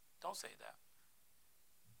 Don't say that.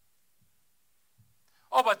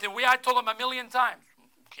 Oh, but I told him 1,000,000 times.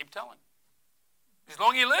 Keep telling. As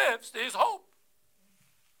long as he lives, there is hope.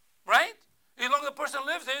 Right? As long as the person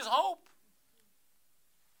lives, there is hope.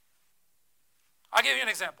 I'll give you an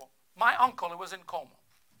example. My uncle, he was in coma.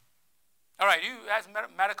 All right, you have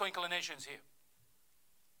medical inclinations here?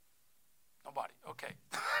 Nobody. Okay.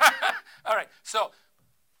 All right. So,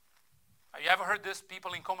 have you ever heard this?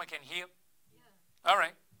 People in coma can hear? Yeah. All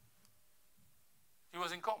right. He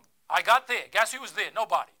was in coma. I got there. Guess who was there?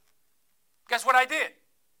 Nobody. Guess what I did?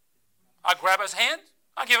 I grabbed his hand.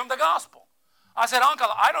 I gave him the gospel. I said, Uncle,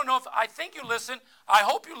 I don't know if I think you listen. I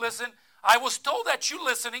hope you listen. I was told that you're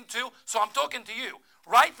listening too, so I'm talking to you.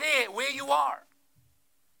 Right there where you are.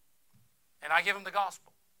 And I gave him the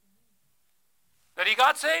gospel. That he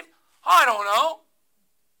got saved? I don't know.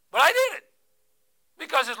 But I did it.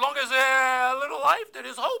 Because as long as there's a little life, there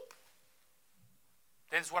is hope.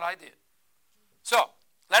 That's what I did. So,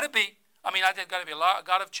 let it be. I mean, there's got to be a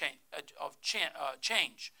God of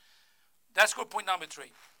change. That's good point number 3.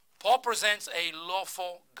 Paul presents a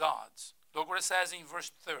lawful God. Look what it says in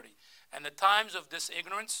verse 30. And the times of this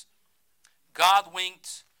ignorance, God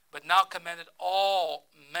winked, but now commanded all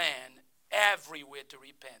men everywhere to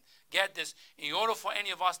repent. Get this. In order for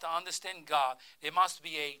any of us to understand God, there must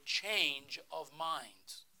be a change of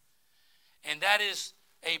mind. And that is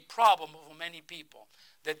a problem for many people.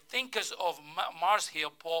 The thinkers of Mars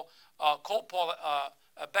Hill called Paul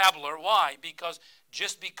a babbler. Why? Because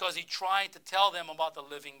he tried to tell them about the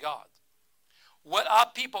living God. What are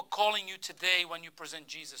people calling you today when you present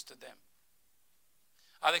Jesus to them?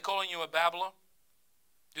 Are they calling you a babbler?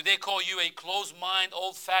 Do they call you a closed-minded,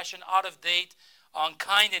 old-fashioned, out-of-date,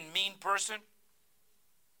 unkind, and mean person?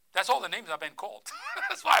 That's all the names I've been called.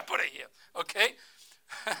 That's why I put it here. Okay?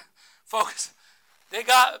 Folks, there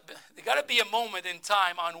got to be a moment in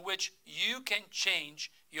time on which you can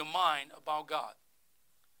change your mind about God.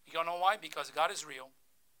 You don't know why? Because God is real.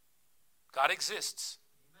 God exists.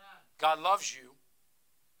 Amen. God loves you.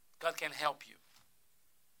 God can help you.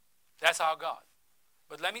 That's our God.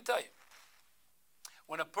 But let me tell you,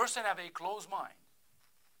 when a person have a closed mind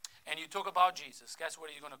and you talk about Jesus, guess what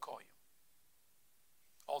he's going to call you?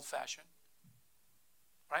 Old-fashioned.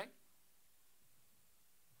 Right?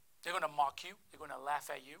 They're going to mock you. They're going to laugh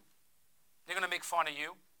at you. They're going to make fun of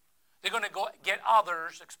you. They're going to go get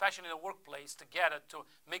others, especially in the workplace, together to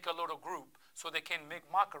make a little group so they can make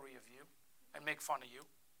mockery of you and make fun of you.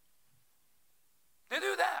 They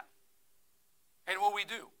do that. And what we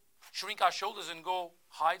do? Shrink our shoulders and go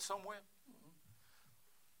hide somewhere?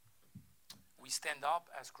 We stand up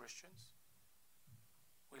as Christians.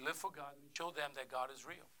 We live for God. We show them that God is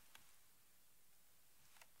real.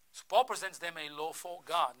 So Paul presents them a lawful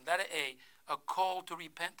God, and that is a call to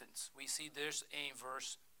repentance. We see this in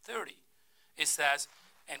verse 30. It says,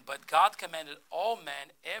 But God commanded all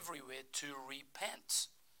men everywhere to repent.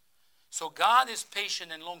 So God is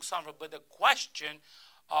patient and long-suffering, but the question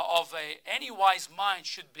of any wise mind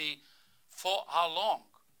should be, for how long?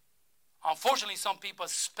 Unfortunately, some people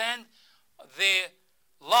spend their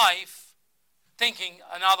life thinking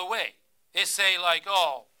another way. They say like,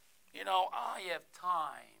 oh, I have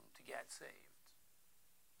time to get saved.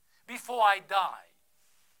 Before I die,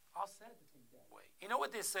 I'll say the thing that way. You know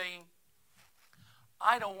what they're saying?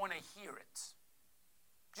 I don't want to hear it.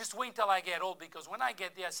 Just wait until I get old, because when I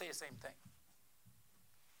get there, I say the same thing.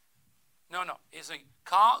 No.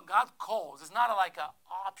 God calls. It's not like an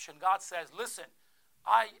option. God says, listen,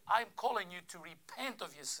 I'm calling you to repent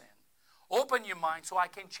of your sin. Open your mind so I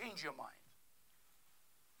can change your mind.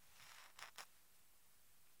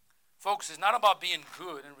 Folks, it's not about being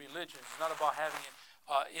good and religious. It's not about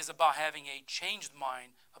it's about having a changed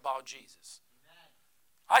mind about Jesus. Amen.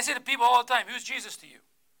 I say to people all the time, who's Jesus to you?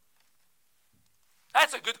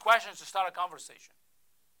 That's a good question to start a conversation.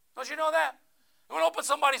 Don't you know that? You want to open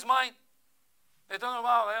somebody's mind? They don't know,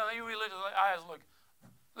 well, are you religious? Look,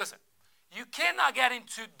 listen, you cannot get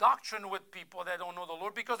into doctrine with people that don't know the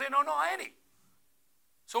Lord because they don't know any.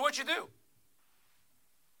 So what you do?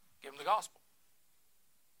 Give them the gospel.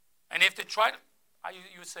 And if they try to,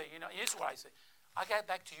 you say, here's what I say. I get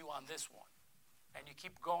back to you on this one. And you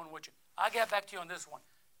keep going with you. I get back to you on this one.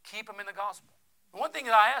 Keep them in the gospel. The one thing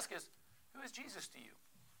that I ask is, who is Jesus to you?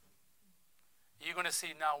 You're going to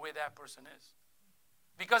see now where that person is.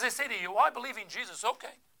 Because they say to you, well, I believe in Jesus.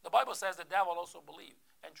 Okay. The Bible says the devil also believe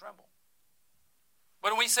and tremble.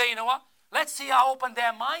 But when we say, you know what? Let's see how open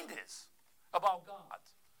their mind is about God,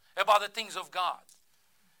 about the things of God.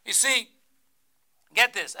 You see,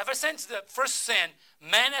 get this. Ever since the first sin,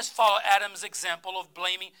 man has followed Adam's example of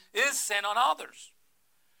blaming his sin on others.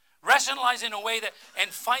 Rationalizing a way that,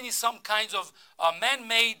 and finding some kinds of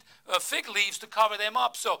man-made fig leaves to cover them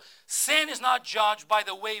up. So sin is not judged by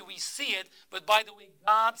the way we see it, but by the way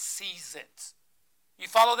God sees it. You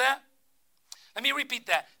follow that? Let me repeat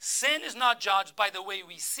that. Sin is not judged by the way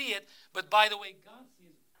we see it, but by the way God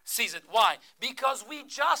sees it. Why? Because we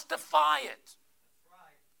justify it.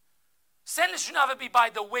 Sin should never be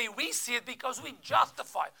by the way we see it, because we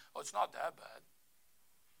justify it. Oh, it's not that bad.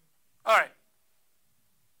 All right.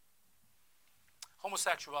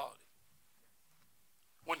 Homosexuality.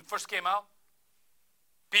 When it first came out,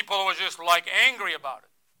 people were just like angry about it.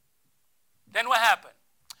 Then what happened?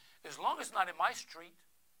 As long as it's not in my street.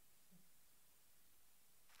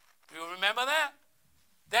 You remember that?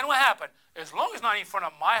 Then what happened? As long as it's not in front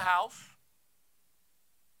of my house.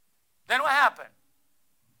 Then what happened?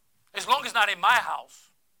 As long as it's not in my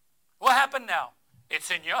house. What happened now?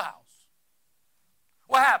 It's in your house.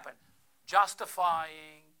 What happened?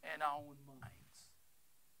 Justifying in our own minds.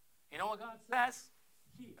 You know what God says?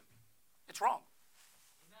 Here. It's wrong.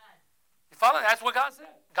 Amen. You follow? That's what God said.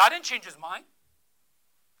 God didn't change his mind.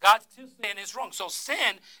 God's still saying it's wrong. So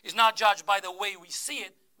sin is not judged by the way we see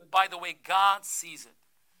it, but by the way God sees it.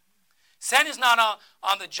 Sin is not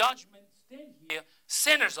on the judgment stand here.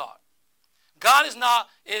 Sinners are. God is not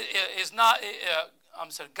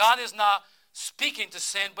speaking to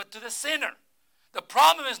sin, but to the sinner. The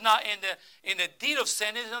problem is not in the deed of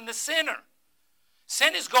sin; it is in the sinner.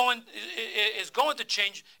 Sin isn't going to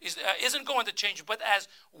change, but as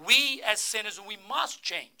sinners, we must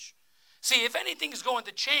change. See, if anything is going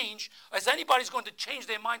to change, as anybody's going to change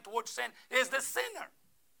their mind towards sin, is the sinner.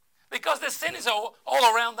 Because the sin is all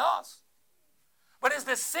around us. But it's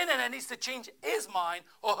the sinner that needs to change his mind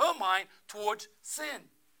or her mind towards sin.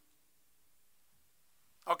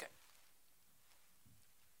 Okay.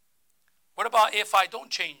 What about if I don't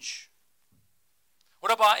change?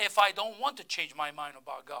 What about if I don't want to change my mind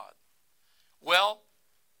about God? Well,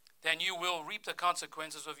 then you will reap the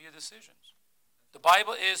consequences of your decisions. The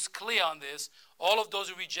Bible is clear on this. All of those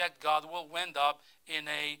who reject God will end up in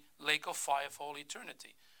a lake of fire for all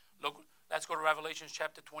eternity. Look, let's go to Revelation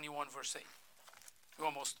chapter 21, verse 8. We're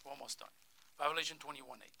almost done. Revelation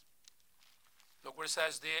 21, 8. Look what it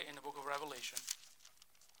says there in the book of Revelation.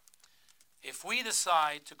 If we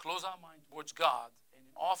decide to close our mind towards God and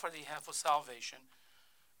offer the half of salvation,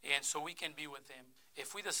 and so we can be with him,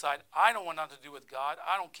 if we decide, I don't want nothing to do with God,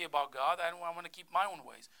 I don't care about God, I want to keep my own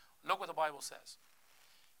ways. Look what the Bible says.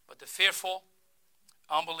 But the fearful,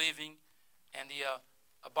 unbelieving, and the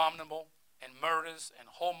abominable, and murderers, and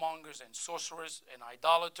whoremongers, and sorcerers, and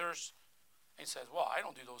idolaters, and he says, well, I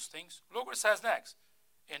don't do those things. Look what it says next.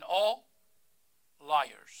 And all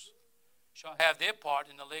liars shall have their part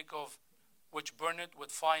in the lake of which burneth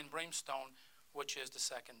with fire and brimstone, which is the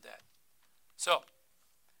second death. So,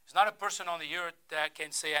 there's not a person on the earth that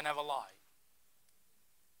can say, I never lied.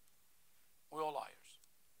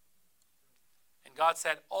 God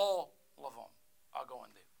said all of them are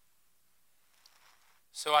going there.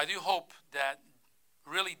 So I do hope that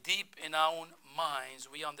really deep in our own minds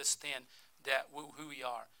we understand that who we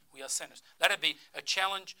are. We are sinners. Let it be a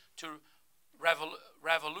challenge to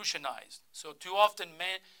revolutionize. So too often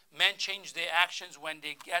men change their actions when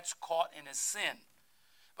they get caught in a sin.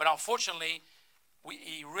 But unfortunately,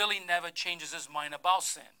 he really never changes his mind about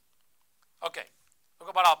sin. Okay, look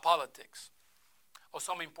about our politics or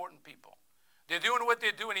some important people. They're doing what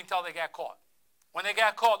they're doing until they get caught. When they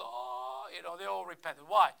get caught, they all repented.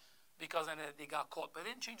 Why? Because then they got caught. But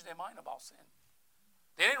they didn't change their mind about sin.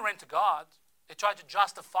 They didn't run to God. They tried to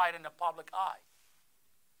justify it in the public eye.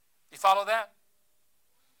 You follow that?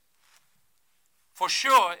 For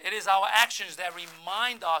sure, it is our actions that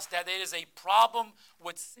remind us that there is a problem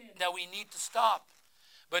with sin that we need to stop.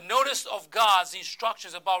 But notice of God's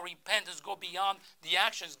instructions about repentance go beyond the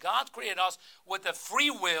actions. God created us with a free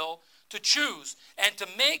will to choose and to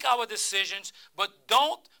make our decisions, but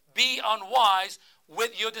don't be unwise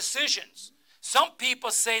with your decisions. Some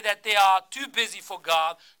people say that they are too busy for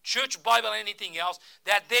God, church, Bible, anything else,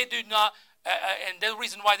 that they do not, and the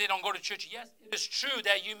reason why they don't go to church. Yes, it is true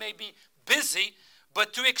that you may be busy,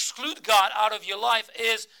 but to exclude God out of your life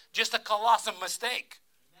is just a colossal mistake.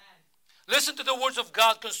 Listen to the words of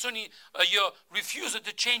God concerning your refusal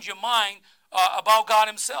to change your mind about God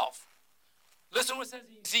himself. Listen what it says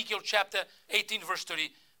in Ezekiel chapter 18 verse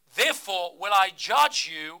 30. Therefore will I judge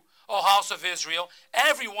you, O house of Israel,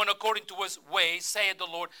 everyone according to his ways, saith the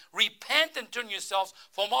Lord. Repent and turn yourselves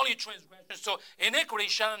from all your transgressions, so iniquity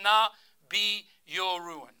shall not be your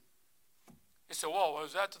ruin. You say, whoa,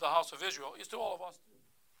 was that to the house of Israel? It's to all of us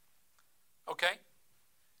too. Okay?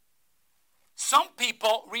 Some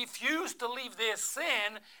people refuse to leave their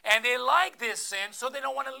sin, and they like their sin, so they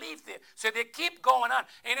don't want to leave there. So they keep going on.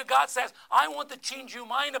 And God says, I want to change your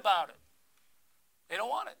mind about it. They don't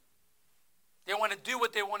want it. They want to do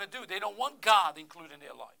what they want to do. They don't want God included in their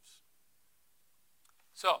lives.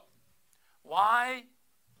 So, why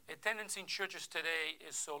attendance in churches today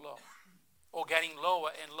is so low, or getting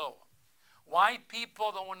lower and lower? Why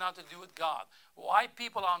people don't want nothing to do with God? Why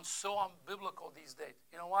people are so unbiblical these days?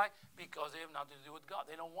 You know why? Because they have nothing to do with God.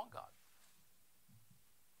 They don't want God.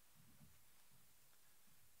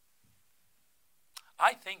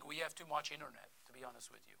 I think we have too much internet, to be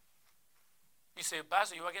honest with you. You say,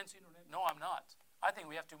 Pastor, you against internet? No, I'm not. I think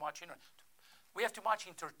we have too much internet. We have too much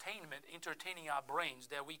entertainment, entertaining our brains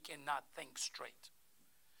that we cannot think straight.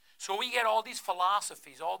 So we get all these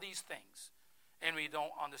philosophies, all these things, and we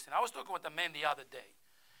don't understand. I was talking with a man the other day,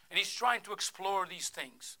 and he's trying to explore these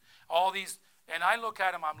things, all these, and I look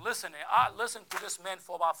at him, I'm listening. I listened to this man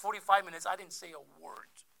for about 45 minutes. I didn't say a word.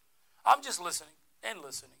 I'm just listening and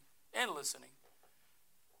listening and listening.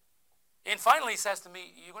 And finally he says to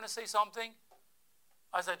me, you going to say something?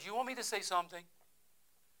 I said, do you want me to say something?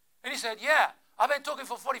 And he said, yeah, I've been talking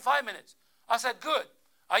for 45 minutes. I said, good.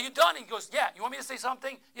 Are you done? He goes, yeah. You want me to say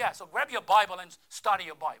something? Yeah, so grab your Bible and study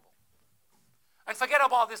your Bible. And forget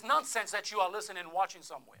about this nonsense that you are listening and watching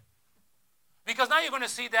somewhere. Because now you're going to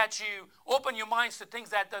see that you open your minds to things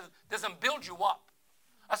that doesn't build you up.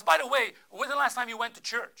 As by the way, when's the last time you went to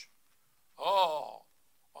church? Oh,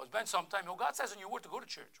 it's been some time. Well, God says in your word to go to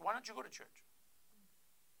church. Why don't you go to church?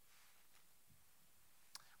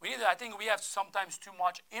 I think we have sometimes too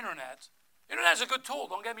much internet. Internet is a good tool,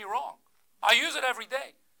 don't get me wrong. I use it every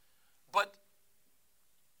day. But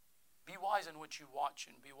be wise in what you watch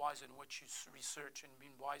and be wise in what you research and be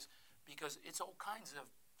wise because it's all kinds of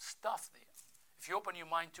stuff there. If you open your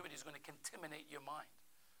mind to it, it's going to contaminate your mind.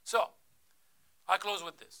 So, I close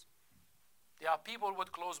with this. There are people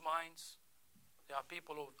with closed minds. There are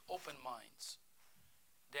people with open minds.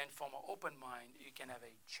 Then from an open mind, you can have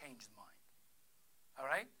a changed mind. All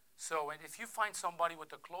right? So if you find somebody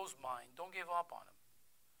with a closed mind, don't give up on him.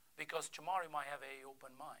 Because tomorrow you might have an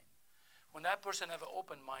open mind. When that person have an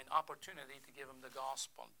open mind, opportunity to give them the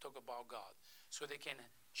gospel and talk about God. So they can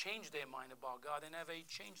change their mind about God and have a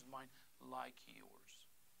changed mind like yours.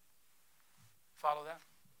 Follow that?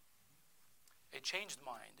 A changed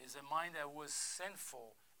mind is a mind that was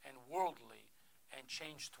sinful and worldly and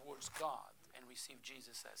changed towards God and received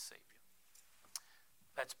Jesus as Savior.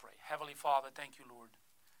 Let's pray. Heavenly Father, thank you, Lord,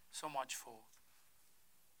 so much for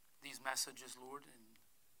these messages, Lord. And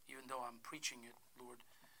even though I'm preaching it, Lord,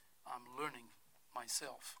 I'm learning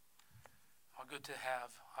myself. How good to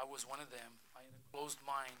have. I was one of them. I had a closed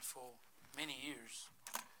mind for many years.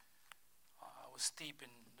 I was steep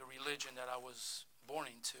in the religion that I was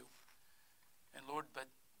born into. And Lord,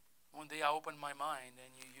 but one day I opened my mind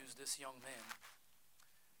and you used this young man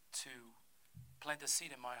to plant a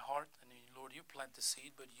seed in my heart. And Lord, you plant the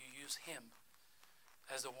seed, but you use him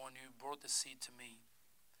as the one who brought the seed to me,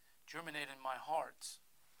 germinate in my heart,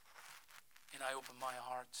 and I open my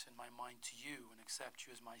heart and my mind to you and accept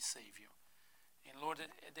you as my Savior. And Lord,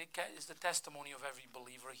 it is the testimony of every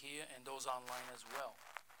believer here and those online as well.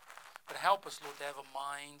 But help us, Lord, to have a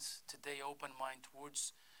mind today, open mind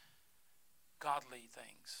towards godly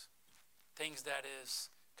things. Things that is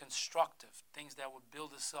constructive, things that would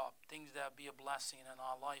build us up, things that be a blessing in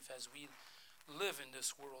our life as we live in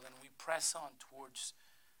this world and we press on towards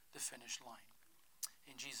the finish line.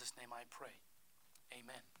 In Jesus' name I pray.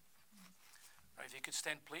 Amen. All right, if you could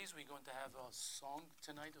stand, please. We're going to have a song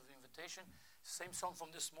tonight of invitation. Same song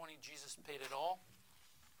from this morning, Jesus Paid It All.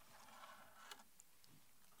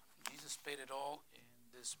 Jesus Paid It All in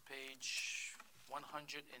this page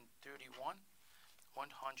 131.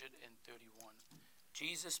 131.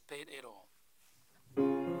 Jesus paid it all.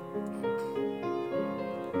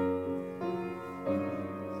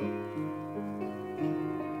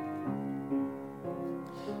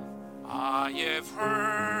 I have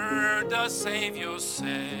heard the Savior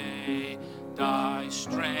say, thy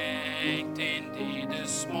strength indeed is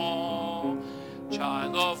small.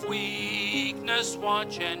 Child of weakness,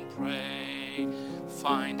 watch and pray.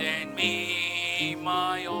 Find in me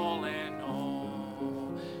my all in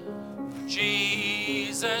all.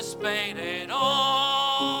 Jesus paid it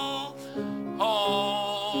all.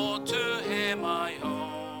 All to him I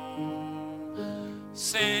owe.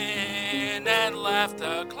 Sin and left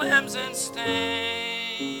a crimson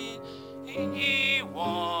stain. He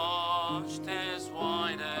washed as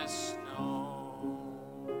white as snow.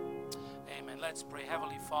 Amen. Let's pray.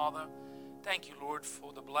 Heavenly Father, thank you, Lord,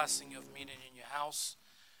 for the blessing of meeting in your house.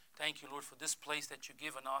 Thank you, Lord, for this place that you've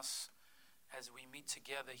given us as we meet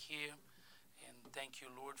together here. And thank you,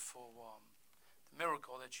 Lord, for the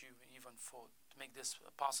miracle that you even for to make this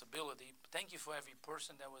a possibility. Thank you for every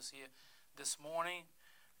person that was here this morning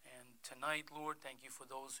and tonight, Lord. Thank you for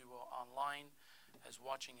those who are online as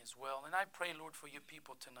watching as well. And I pray, Lord, for your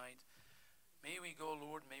people tonight. May we go,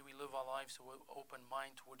 Lord, may we live our lives with open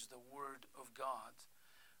mind towards the Word of God,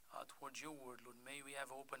 towards your Word, Lord. May we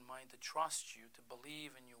have open mind to trust you, to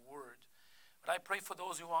believe in your Word. But I pray for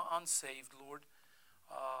those who are unsaved, Lord,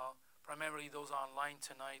 primarily those online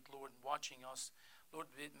tonight, Lord, watching us. Lord,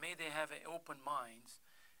 may they have an open mind,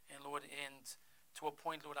 and Lord, and to a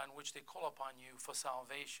point, Lord, on which they call upon you for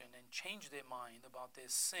salvation and change their mind about their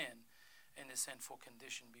sin and their sinful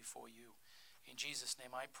condition before you. In Jesus'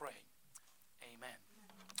 name I pray. Amen.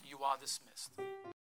 You are dismissed.